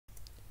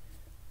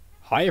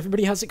Hi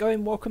everybody, how's it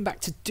going? Welcome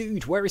back to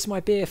Dude, Where Is My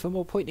Beer for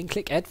more point and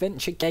click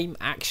adventure game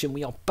action.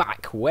 We are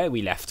back where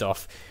we left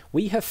off.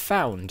 We have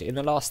found in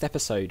the last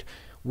episode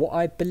what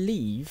I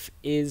believe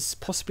is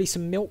possibly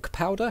some milk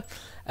powder.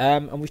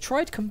 And we've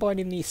tried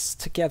combining these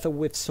together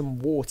with some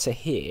water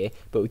here,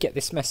 but we get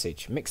this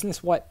message. Mixing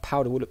this white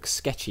powder will look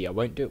sketchy. I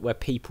won't do it where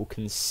people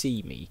can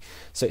see me.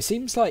 So it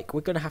seems like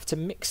we're going to have to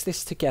mix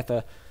this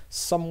together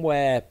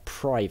somewhere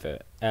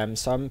private.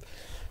 So I'm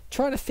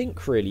trying to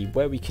think really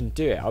where we can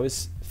do it. I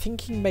was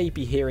thinking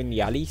maybe here in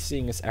the alley,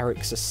 seeing as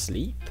Eric's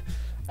asleep.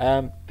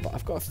 But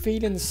I've got a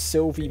feeling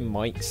Sylvie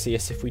might see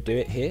us if we do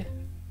it here.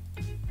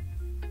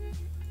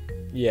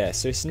 Yeah,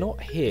 so it's not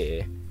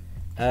here.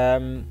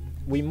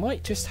 We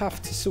might just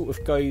have to sort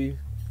of go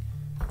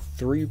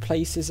through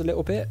places a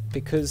little bit,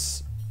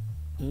 because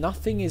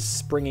nothing is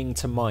springing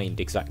to mind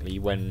exactly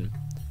when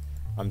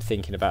I'm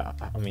thinking about...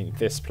 I mean,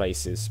 this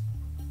place is...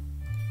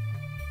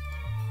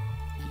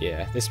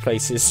 Yeah, this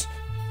place is...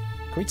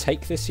 Can we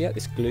take this yet,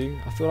 this glue?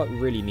 I feel like we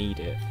really need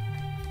it.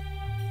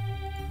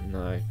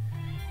 No.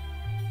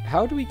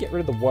 How do we get rid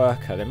of the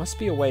worker? There must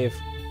be a way of...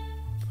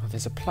 Oh,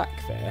 there's a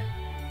plaque there.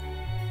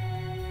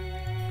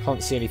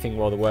 Can't see anything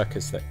while the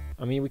worker's there.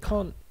 I mean, we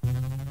can't...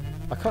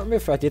 I can't remember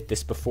if I did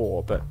this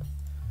before, but...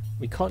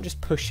 We can't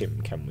just push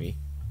him, can we?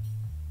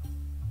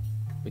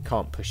 We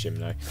can't push him,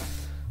 no.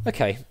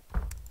 Okay.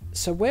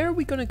 So where are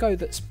we going to go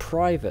that's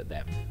private,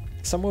 then?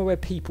 Somewhere where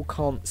people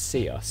can't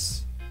see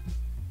us.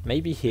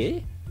 Maybe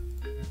here?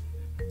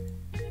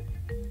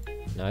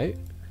 No.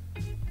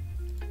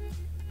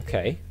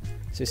 Okay,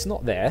 so it's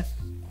not there.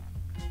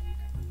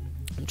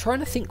 I'm trying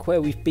to think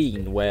where we've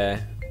been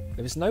where...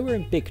 There was nowhere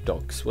in Big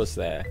Dogs, was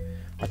there?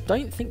 I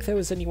don't think there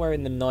was anywhere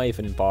in the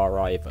Niven bar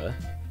either.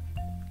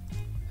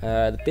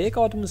 The beer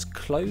garden was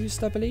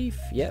closed, I believe.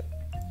 Yep.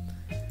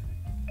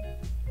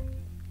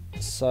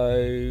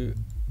 So...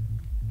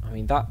 I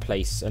mean, that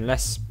place,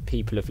 unless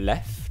people have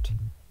left.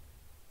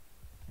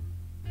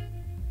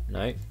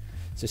 No.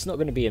 So it's not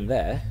going to be in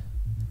there.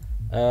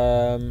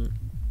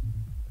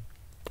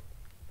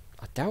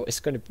 I doubt it's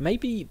going to...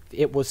 Maybe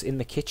it was in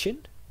the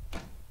kitchen?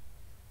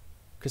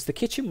 Because the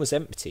kitchen was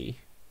empty.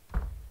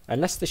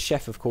 Unless the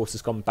chef, of course,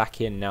 has gone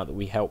back in now that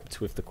we helped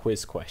with the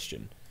quiz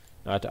question.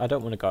 No, I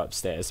don't want to go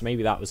upstairs.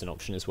 Maybe that was an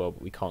option as well,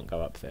 but we can't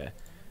go up there.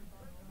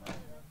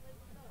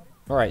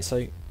 Alright,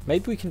 so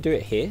maybe we can do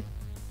it here.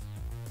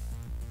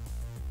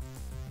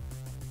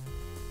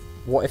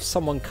 What if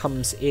someone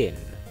comes in?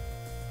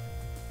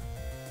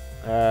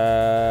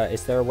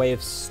 Is there a way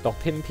of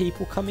stopping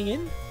people coming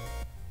in?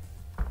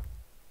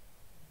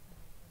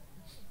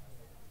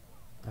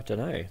 I don't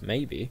know,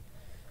 maybe.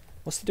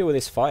 What's the deal with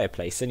this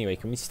fireplace anyway?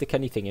 Can we stick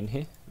anything in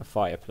here? A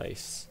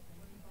fireplace.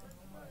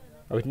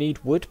 I would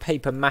need wood,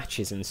 paper,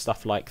 matches and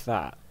stuff like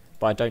that.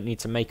 But I don't need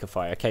to make a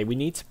fire. Okay, we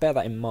need to bear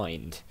that in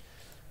mind.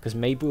 Because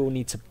maybe we'll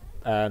need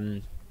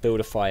to build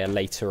a fire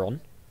later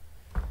on.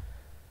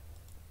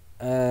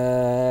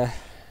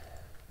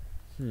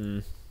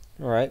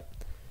 Alright.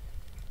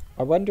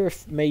 I wonder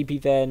if maybe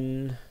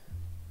then...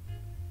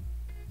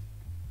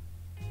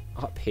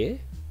 Up here?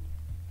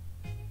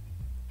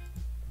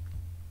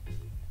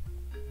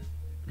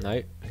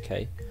 No,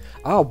 okay.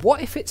 Ah,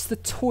 what if it's the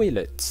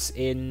toilets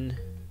in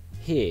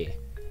here?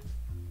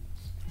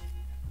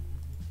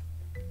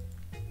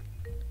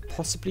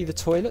 Possibly the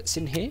toilets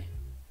in here?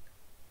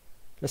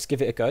 Let's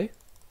give it a go.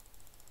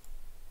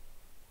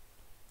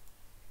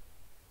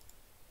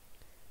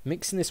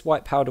 Mixing this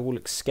white powder will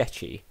look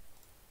sketchy.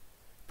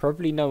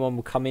 Probably no one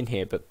will come in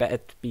here, but better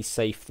to be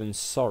safe than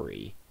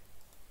sorry.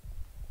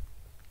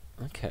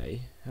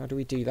 Okay, how do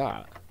we do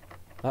that?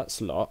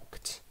 That's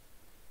locked.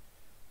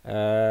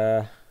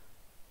 Can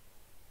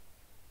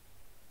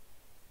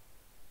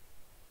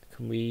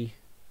we...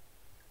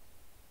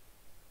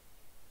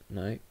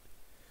 No.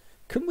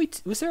 Couldn't we...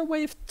 Was there a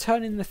way of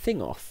turning the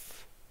thing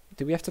off?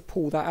 Do we have to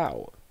pull that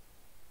out?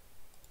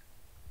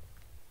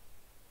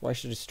 Why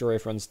should I destroy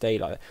everyone's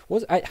daylight?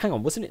 Hang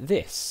on, wasn't it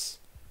this?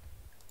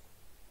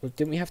 Or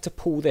didn't we have to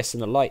pull this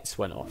and the lights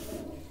went off?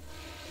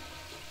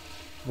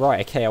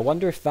 Right, okay, I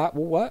wonder if that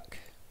will work.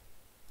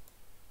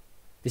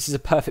 This is a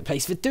perfect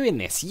place for doing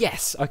this.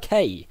 Yes,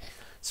 okay.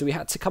 So we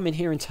had to come in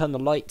here and turn the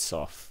lights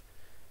off.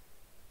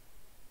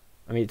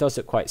 I mean, it does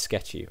look quite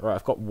sketchy. Alright,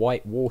 I've got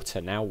white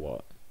water. Now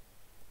what?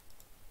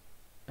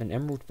 An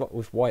emerald block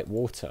with white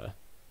water.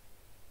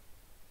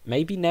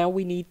 Maybe now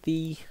we need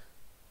the...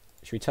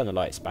 Should we turn the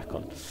lights back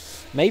on?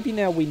 Maybe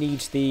now we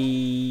need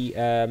the...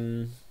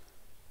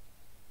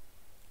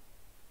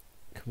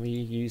 Can we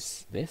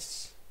use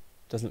this?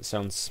 Doesn't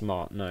sound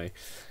smart, no.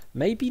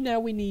 Maybe now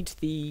we need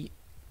the...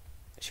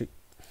 Can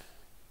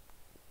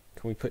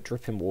we put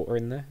dripping water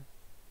in there?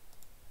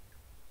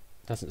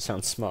 Doesn't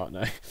sound smart,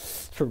 no.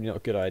 Probably not a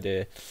good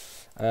idea.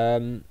 I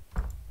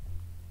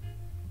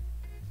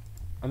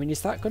mean,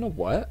 is that going to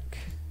work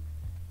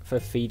for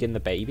feeding the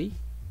baby?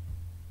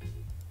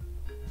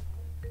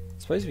 I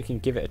suppose we can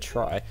give it a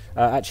try.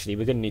 Actually,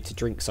 we're going to need to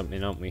drink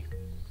something, aren't we?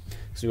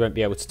 Because we won't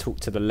be able to talk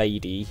to the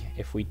lady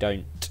if we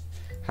don't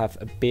have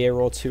a beer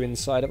or two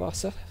inside of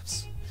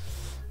ourselves.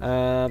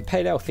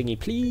 Pale ale thingy,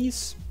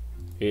 please.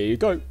 Here you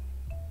go.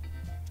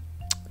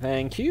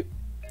 Thank you.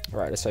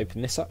 Right, let's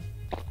open this up.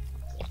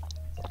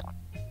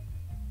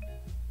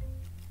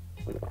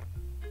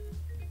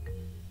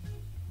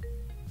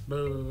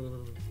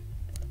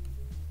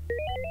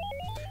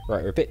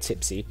 Right, we're a bit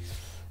tipsy.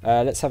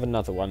 Let's have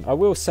another one. I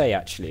will say,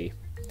 actually,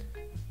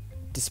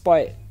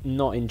 despite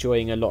not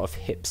enjoying a lot of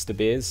hipster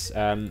beers,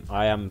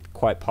 I am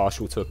quite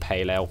partial to a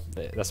pale ale.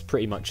 That's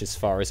pretty much as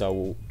far as I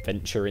will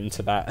venture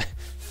into that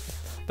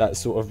that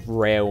sort of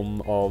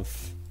realm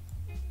of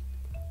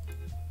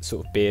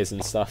sort of beers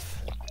and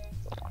stuff.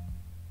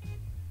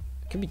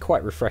 It can be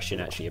quite refreshing,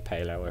 actually, a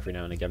pale ale every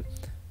now and again.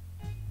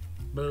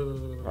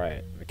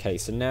 Right, okay,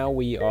 so now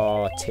we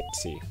are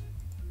tipsy.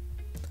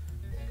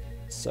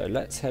 So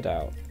let's head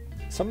out.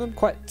 Some of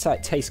them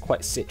taste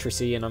quite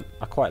citrusy, and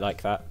I quite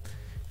like that.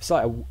 It's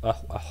like a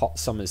hot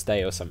summer's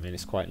day or something.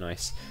 It's quite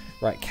nice.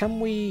 Right, can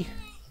we...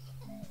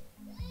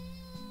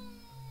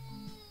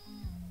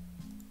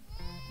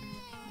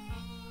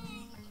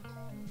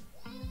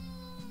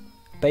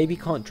 Baby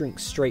can't drink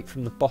straight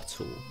from the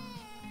bottle.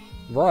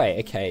 Right,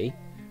 okay.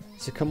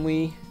 So can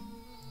we...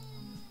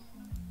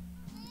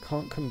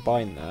 Can't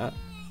combine that.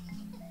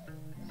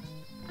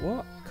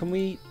 What? Can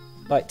we,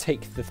 like,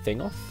 take the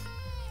thing off?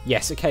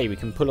 Yes, okay, we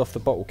can pull off the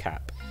bottle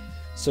cap.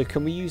 So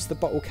can we use the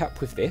bottle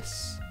cap with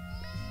this?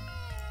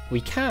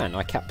 We can.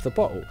 I cap the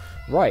bottle.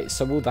 Right,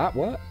 so will that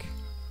work?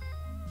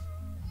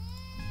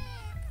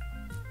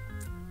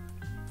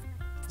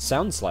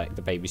 Sounds like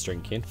the baby's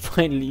drinking.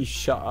 Finally,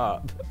 shut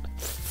up.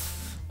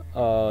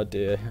 Oh,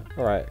 dear.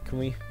 Alright, can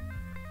we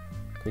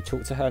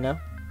talk to her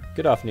now?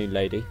 Good afternoon,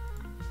 lady.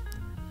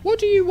 What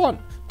do you want?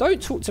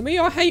 Don't talk to me.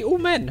 I hate all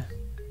men.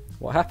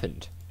 What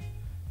happened?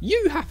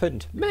 You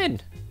happened.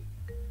 Men.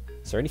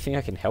 Is there anything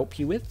I can help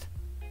you with?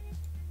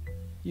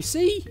 You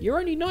see, you're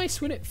only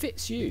nice when it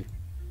fits you.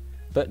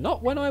 But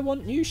not when I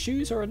want new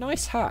shoes or a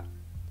nice hat.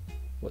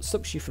 What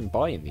stops you from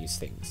buying these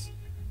things?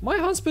 My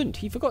husband.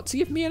 He forgot to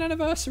give me an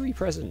anniversary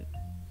present.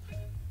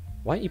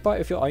 Why don't you buy it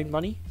with your own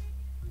money?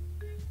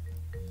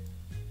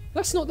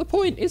 That's not the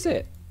point, is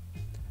it?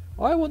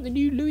 I want the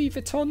new Louis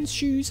Vuitton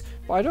shoes,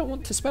 but I don't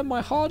want to spend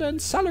my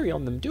hard-earned salary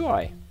on them, do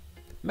I?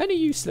 Men are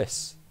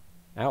useless.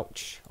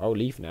 Ouch. I'll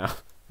leave now.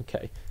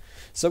 Okay.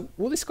 So,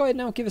 will this guy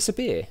now give us a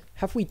beer?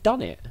 Have we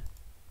done it?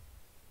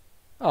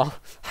 Oh,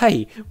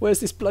 hey, where's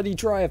this bloody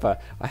driver?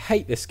 I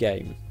hate this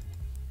game.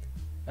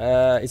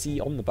 Is he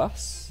on the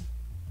bus?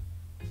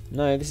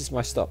 No, this is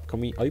my stop.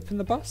 Can we open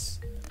the bus?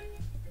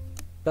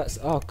 That's...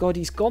 Oh, God,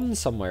 he's gone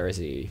somewhere, is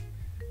he?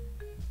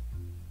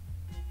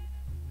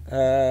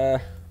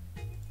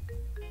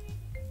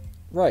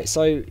 Right,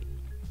 so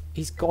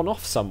he's gone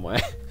off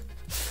somewhere.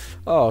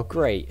 Oh,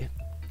 great.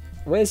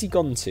 Where's he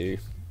gone to?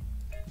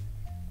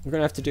 We're going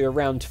to have to do a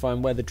round to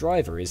find where the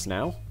driver is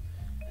now.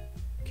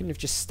 Couldn't have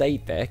just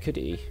stayed there, could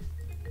he?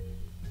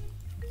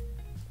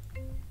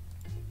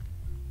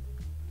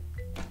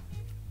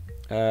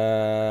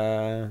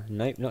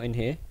 Nope, not in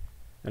here.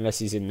 Unless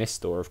he's in this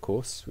door, of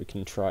course. We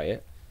can try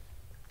it.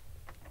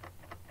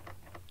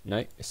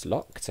 No, it's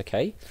locked.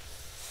 Okay.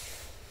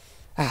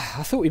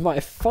 I thought we might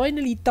have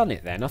finally done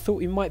it then. I thought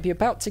we might be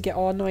about to get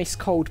our nice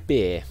cold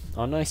beer.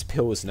 Our nice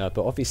pilsner,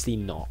 but obviously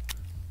not.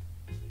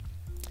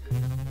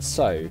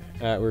 So,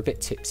 we're a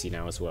bit tipsy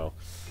now as well.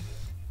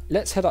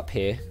 Let's head up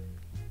here.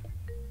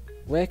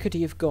 Where could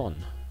he have gone?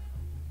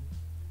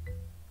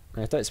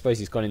 I don't suppose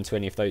he's gone into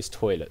any of those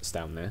toilets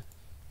down there.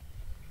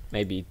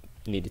 Maybe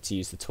he needed to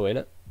use the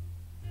toilet.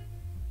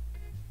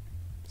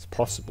 It's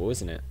possible,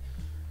 isn't it?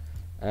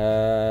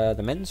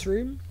 The men's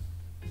room?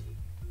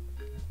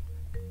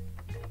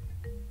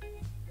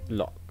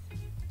 Lock.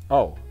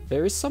 Oh,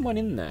 there is someone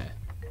in there.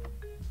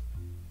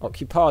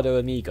 Occupado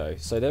amigo.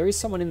 So there is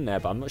someone in there,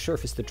 but I'm not sure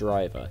if it's the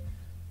driver.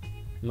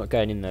 I'm not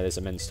going in there. There's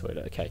a men's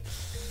toilet. Okay.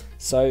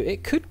 So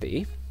it could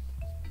be.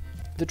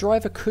 The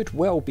driver could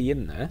well be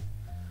in there.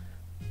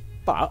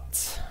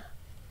 But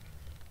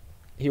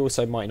he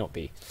also might not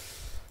be.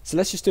 So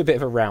let's just do a bit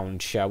of a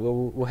round, shall we?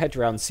 We'll head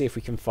around, see if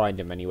we can find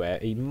him anywhere.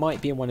 He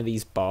might be in one of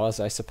these bars,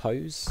 I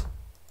suppose.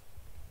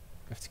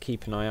 I have to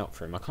keep an eye out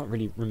for him. I can't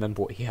really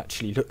remember what he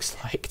actually looks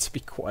like, to be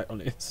quite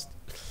honest.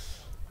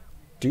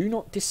 Do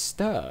not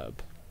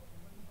disturb.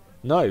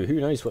 No, who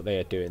knows what they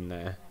are doing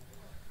there.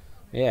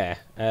 Yeah,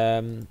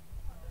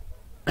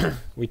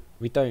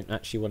 we don't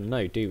actually want to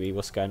know, do we,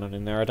 what's going on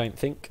in there, I don't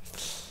think.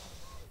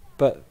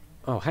 But,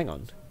 oh, hang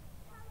on.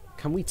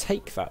 Can we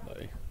take that,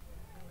 though?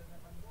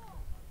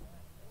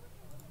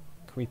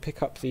 Can we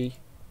pick up the...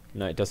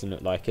 No, it doesn't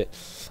look like it.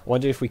 I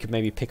wonder if we could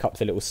maybe pick up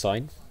the little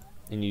sign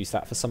and use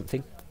that for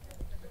something.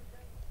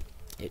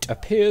 It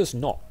appears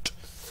not.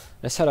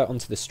 Let's head out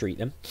onto the street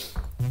then.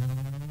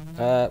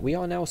 We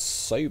are now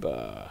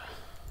sober,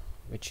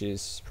 which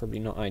is probably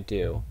not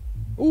ideal.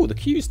 Oh, the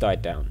queue's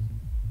died down.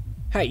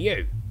 Hey,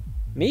 you.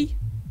 Me?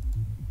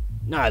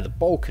 No, the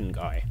Balkan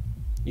guy.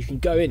 You can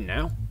go in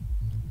now.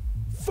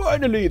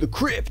 Finally, the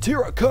Crypt,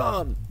 here I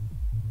come.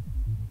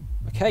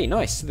 Okay,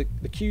 nice. So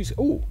the queue's...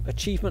 Oh,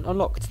 achievement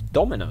unlocked.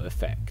 Domino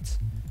effect.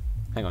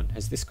 Hang on,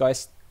 has this guy...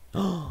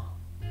 Oh,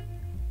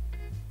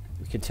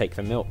 can take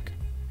the milk.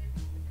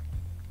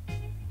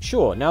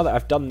 Sure, now that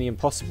I've done the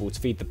impossible to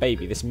feed the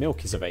baby, this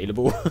milk is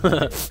available.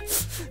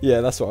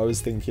 Yeah, that's what I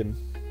was thinking.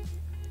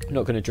 I'm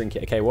not going to drink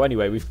it. Okay, well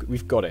anyway,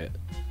 we've got it.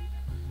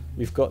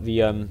 We've got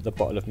the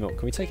bottle of milk.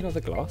 Can we take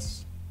another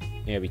glass?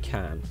 Yeah, we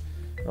can.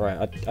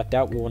 Alright, I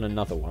doubt we want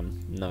another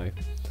one. No.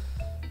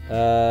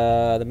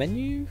 The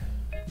menu?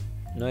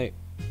 No.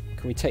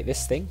 Can we take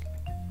this thing?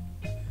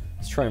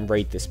 Let's try and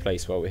raid this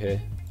place while we're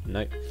here.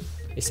 No.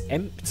 It's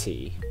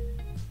empty.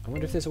 I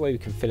wonder if there's a way we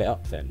can fill it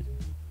up then.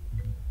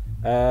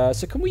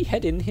 So can we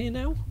head in here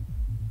now?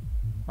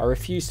 I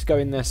refuse to go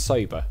in there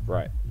sober.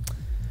 Right.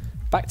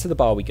 Back to the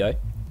bar we go.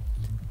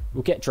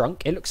 We'll get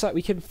drunk. It looks like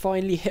we can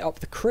finally hit up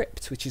the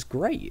Crypt, which is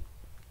great.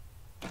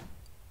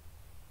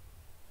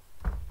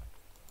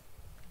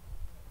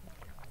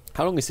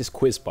 How long is this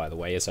quiz, by the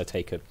way, as I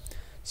take a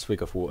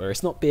swig of water?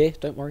 It's not beer,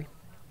 don't worry.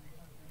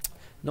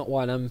 Not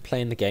while I'm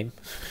playing the game.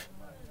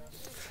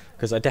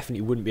 Because I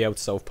definitely wouldn't be able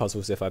to solve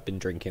puzzles if I'd been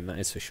drinking, that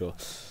is for sure.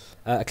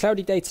 A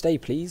cloudy day today,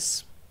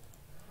 please.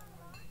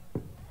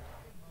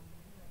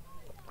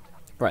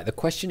 Right, the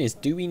question is,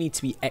 do we need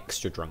to be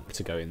extra drunk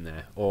to go in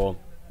there? Or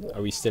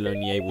are we still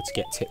only able to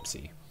get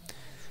tipsy?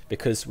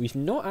 Because we've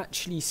not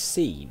actually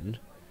seen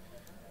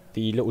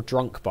the little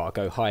drunk bar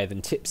go higher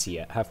than tipsy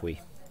yet, have we?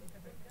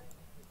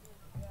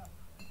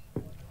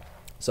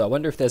 So I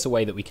wonder if there's a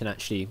way that we can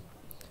actually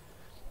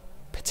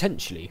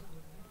potentially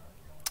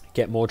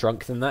get more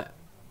drunk than that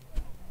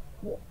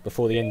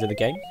before the end of the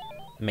game.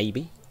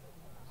 Maybe.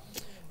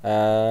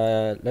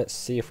 Let's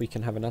see if we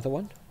can have another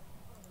one.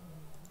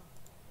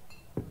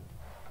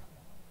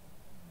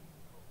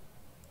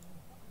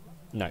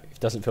 No, it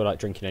doesn't feel like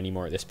drinking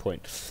anymore at this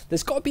point.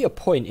 There's got to be a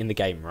point in the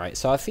game, right?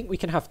 So I think we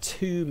can have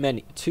too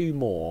many.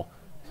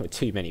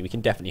 We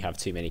can definitely have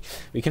too many.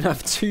 We can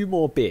have 2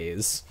 more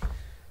beers,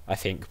 I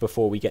think,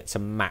 before we get to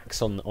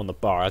max on the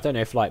bar. I don't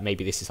know if like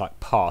maybe this is like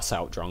pass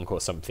out drunk or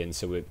something,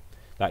 so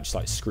that just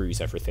like screws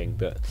everything.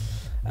 But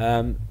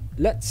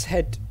let's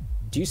head.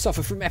 Do you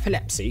suffer from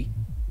epilepsy?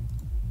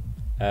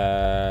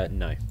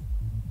 No.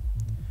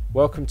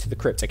 Welcome to the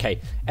Crypt.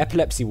 Okay,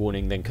 epilepsy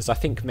warning then, because I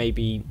think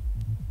maybe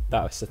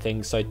that was the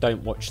thing. So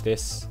don't watch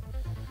this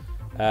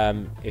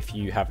if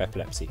you have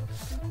epilepsy.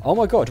 Oh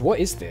my god, what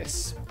is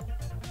this?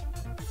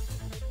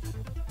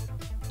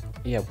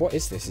 Yeah, what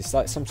is this? It's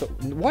like some sort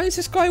of... Why is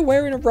this guy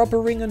wearing a rubber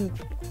ring and,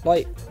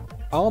 like,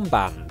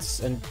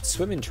 armbands and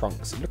swimming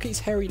trunks? Look at his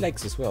hairy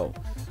legs as well.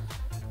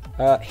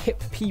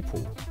 Hip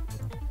people.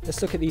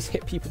 Let's look at these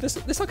hip people.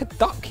 There's like a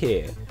duck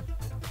here.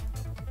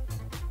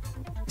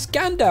 It's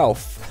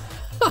Gandalf.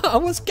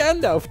 What's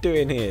Gandalf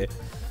doing here?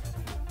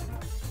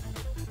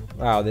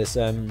 Wow, there's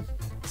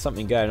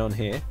something going on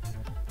here.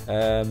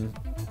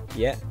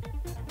 Yeah.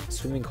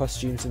 Swimming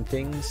costumes and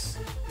things.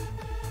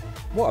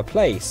 What a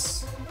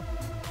place.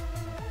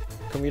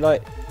 Can we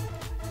like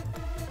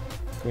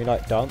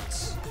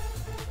dance?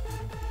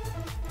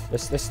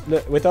 Let's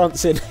look, we're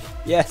dancing.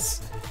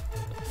 Yes.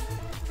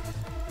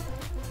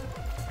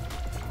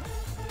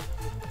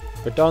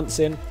 We're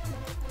dancing.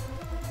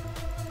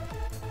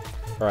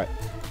 Right.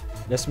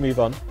 Let's move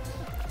on.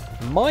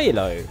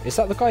 Milo, is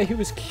that the guy who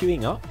was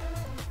queuing up?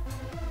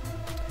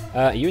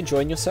 Are you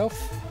enjoying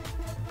yourself?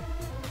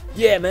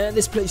 Yeah, man,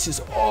 this place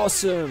is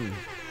awesome.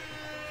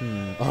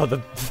 Oh,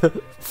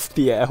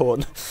 the air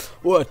horn.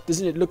 What?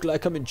 Doesn't it look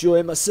like I'm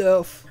enjoying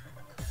myself?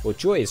 Well,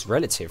 joy is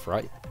relative,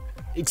 right?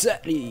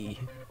 Exactly.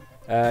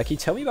 Can you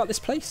tell me about this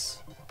place?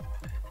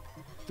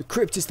 The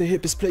Crypt is the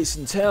hippest place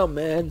in town,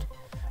 man.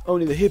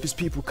 Only the hippest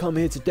people come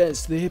here to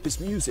dance to the hippest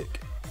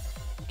music.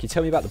 Can you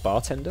tell me about the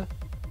bartender?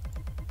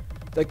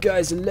 That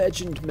guy's a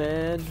legend,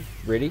 man.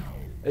 Really?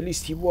 At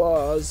least he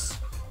was.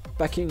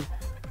 Back in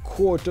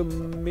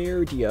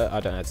Quardamirdia.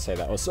 I don't know how to say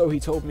that. Or so he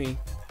told me.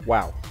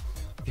 Wow.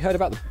 Have you heard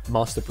about the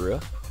Master Brewer?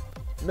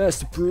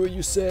 Master Brewer,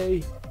 you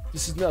say?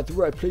 This is not the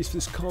right place for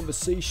this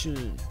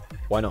conversation.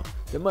 Why not?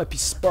 There might be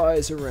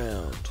spies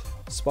around.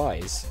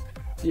 Spies?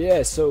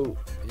 Yeah, so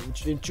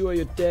enjoy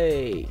your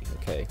day.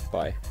 Okay,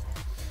 bye.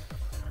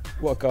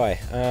 What a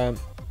guy.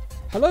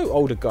 Hello,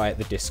 older guy at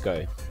the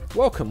disco.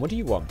 Welcome, what do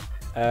you want?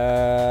 You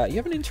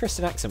have an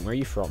interesting accent. Where are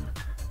you from?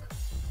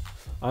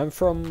 I'm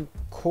from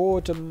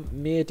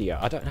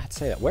Quardamirdia. I don't know how to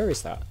say that. Where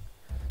is that?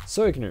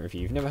 So ignorant of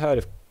you. You've never heard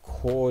of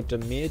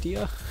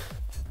Quardamirdia?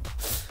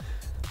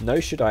 No,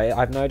 should I?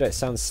 I've no idea. It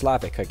sounds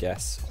Slavic, I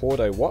guess.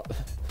 Hordo, what?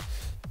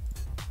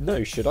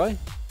 No, should I?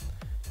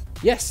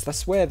 Yes,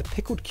 that's where the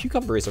pickled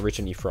cucumber is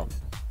originally from.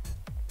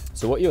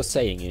 So what you're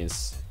saying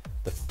is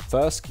the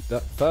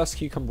first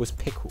cucumber was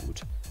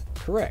pickled.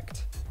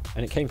 Correct.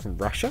 And it came from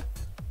Russia?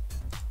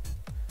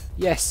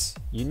 Yes,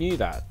 you knew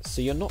that.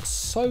 So you're not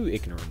so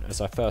ignorant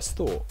as I first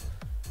thought.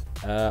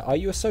 Are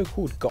you a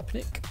so-called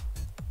gopnik?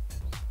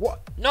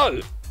 What?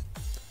 No!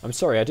 I'm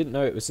sorry, I didn't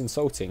know it was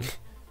insulting.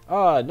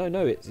 Ah,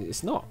 no,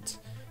 it's not.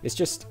 It's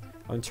just,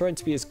 I'm trying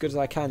to be as good as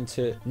I can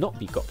to not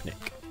be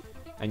gopnik.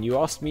 And you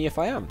asked me if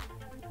I am.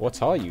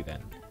 What are you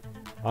then?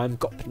 I'm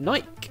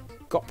Gopnike.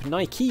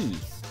 Gopnike.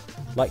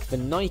 Like the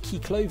Nike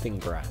clothing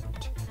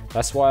brand.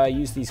 That's why I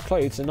use these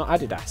clothes and not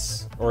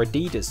Adidas or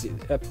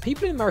Adidas.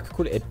 People in America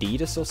call it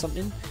Adidas or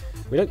something.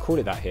 We don't call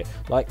it that here.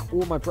 Like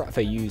all my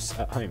brother use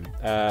at home.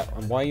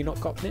 And why are you not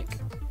Gopnik?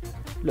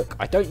 Look,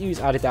 I don't use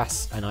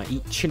Adidas and I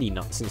eat chili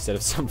nuts instead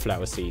of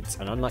sunflower seeds.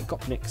 And unlike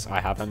Gopniks,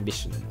 I have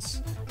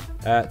ambitions.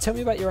 Tell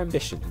me about your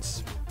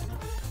ambitions.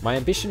 My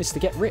ambition is to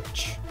get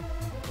rich.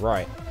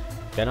 Right.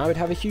 Then I would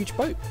have a huge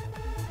boat.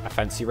 A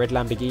fancy red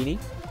Lamborghini.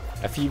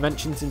 A few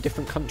mansions in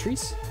different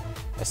countries.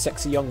 A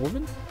sexy young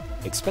woman.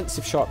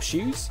 Expensive sharp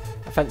shoes.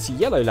 A fancy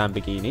yellow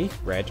Lamborghini.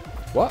 Red.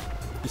 What?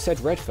 You said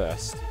red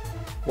first.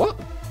 What?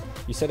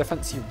 You said a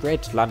fancy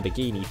red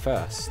Lamborghini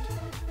first.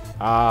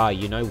 Ah,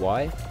 you know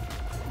why?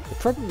 The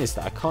problem is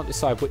that I can't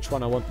decide which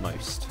one I want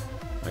most.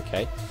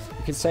 Okay.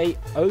 You can say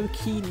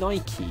Okie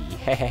Nike.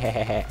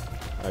 Hehehehe.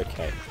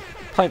 Okay.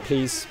 Pint,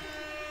 please.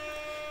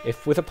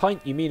 If with a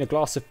pint you mean a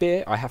glass of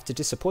beer, I have to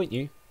disappoint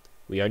you.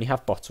 We only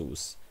have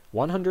bottles.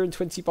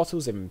 120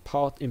 bottles of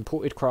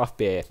imported craft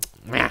beer.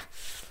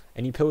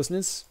 Any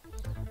pilsners?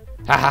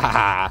 Ha ha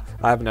ha!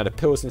 I haven't had a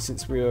pilsner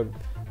since we were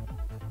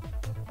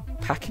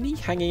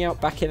hanging out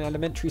back in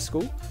elementary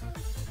school.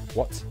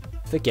 What?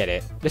 Forget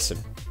it. Listen,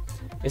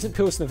 isn't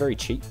pilsner very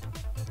cheap?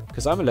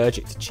 Because I'm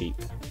allergic to cheap.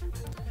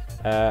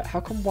 How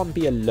can one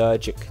be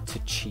allergic to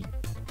cheap?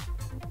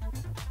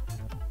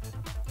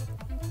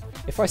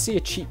 If I see a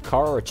cheap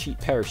car or a cheap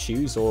pair of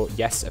shoes or,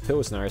 yes, a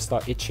pilsner, I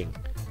start itching.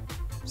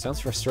 Sounds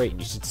frustrating.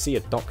 You should see a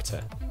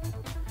doctor.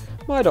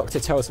 My doctor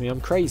tells me I'm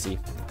crazy,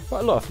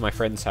 but a lot of my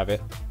friends have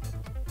it.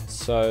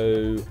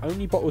 So,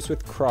 only bottles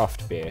with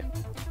craft beer.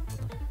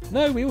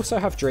 No, we also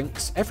have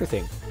drinks.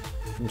 Everything.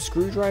 From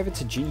screwdriver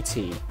to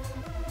GT.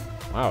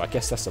 Wow, I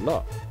guess that's a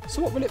lot.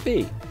 So what will it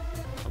be?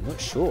 I'm not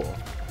sure.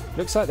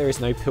 Looks like there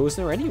is no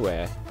pilsner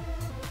anywhere.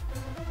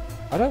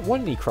 I don't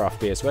want any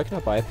craft beers. Where can I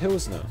buy a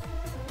pilsner?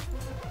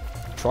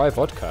 Try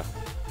vodka.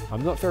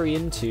 I'm not very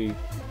into...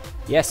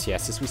 Yes,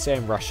 as we say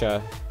in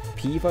Russia,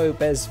 pivo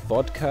bez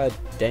vodka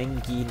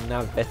dengi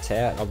na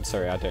veter. I'm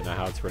sorry, I don't know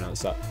how to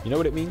pronounce that. You know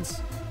what it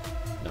means?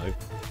 No.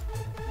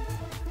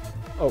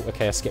 Oh,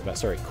 okay, I skipped that.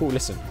 Sorry. Cool,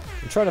 listen.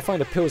 I'm trying to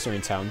find a pilsner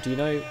in town. Do you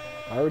know...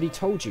 I already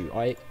told you.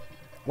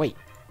 Wait.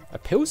 A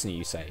pilsner,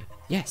 you say?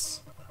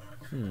 Yes.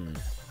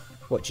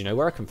 What, do you know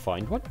where I can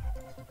find one?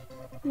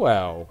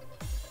 Well...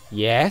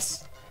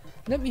 Yes?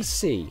 Let me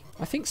see.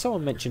 I think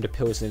someone mentioned a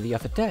pilsner the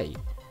other day.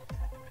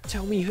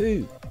 Tell me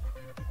who.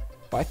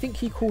 But I think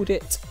he called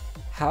it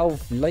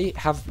half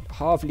liter.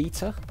 Half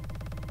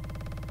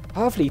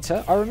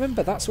liter? I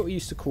remember that's what we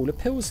used to call a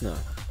pilsner.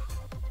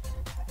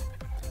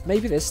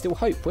 Maybe there's still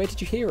hope. Where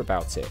did you hear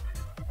about it?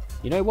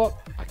 You know what?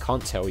 I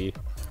can't tell you.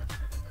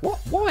 What?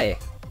 Why?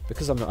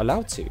 Because I'm not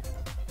allowed to.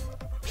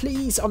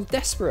 Please, I'm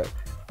desperate.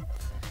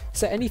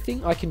 Is there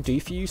anything I can do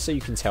for you so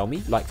you can tell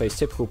me, like those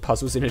typical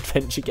puzzles in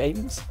adventure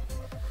games?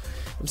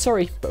 I'm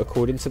sorry, but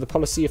according to the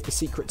policy of the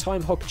secret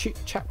Time Hog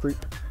chat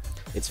group,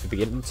 it's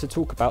forbidden to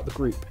talk about the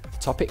group, the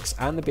topics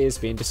and the beers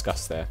being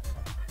discussed there.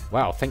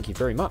 Wow, thank you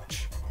very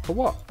much. For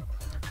what?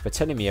 For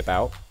telling me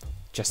about...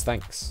 Just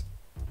thanks.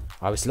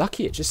 I was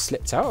lucky it just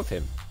slipped out of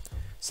him.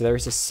 So there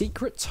is a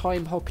secret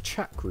Time Hog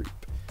chat group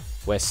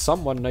where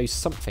someone knows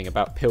something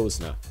about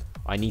Pilsner.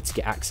 I need to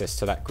get access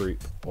to that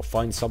group or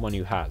find someone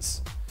who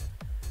has.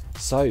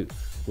 So,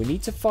 we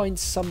need to find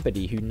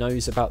somebody who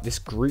knows about this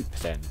group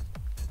then.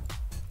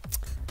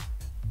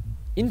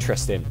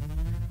 Interesting.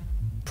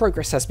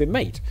 Progress has been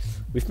made.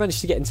 We've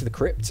managed to get into the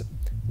crypt.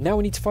 Now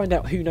we need to find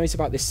out who knows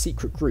about this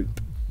secret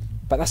group.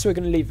 But that's where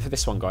we're going to leave it for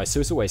this one, guys.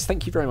 So as always,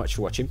 thank you very much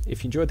for watching.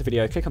 If you enjoyed the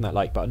video, click on that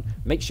like button.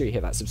 Make sure you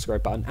hit that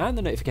subscribe button and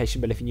the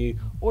notification bell if you're new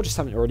or just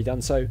haven't already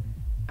done so.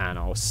 And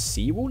I'll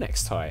see you all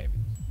next time.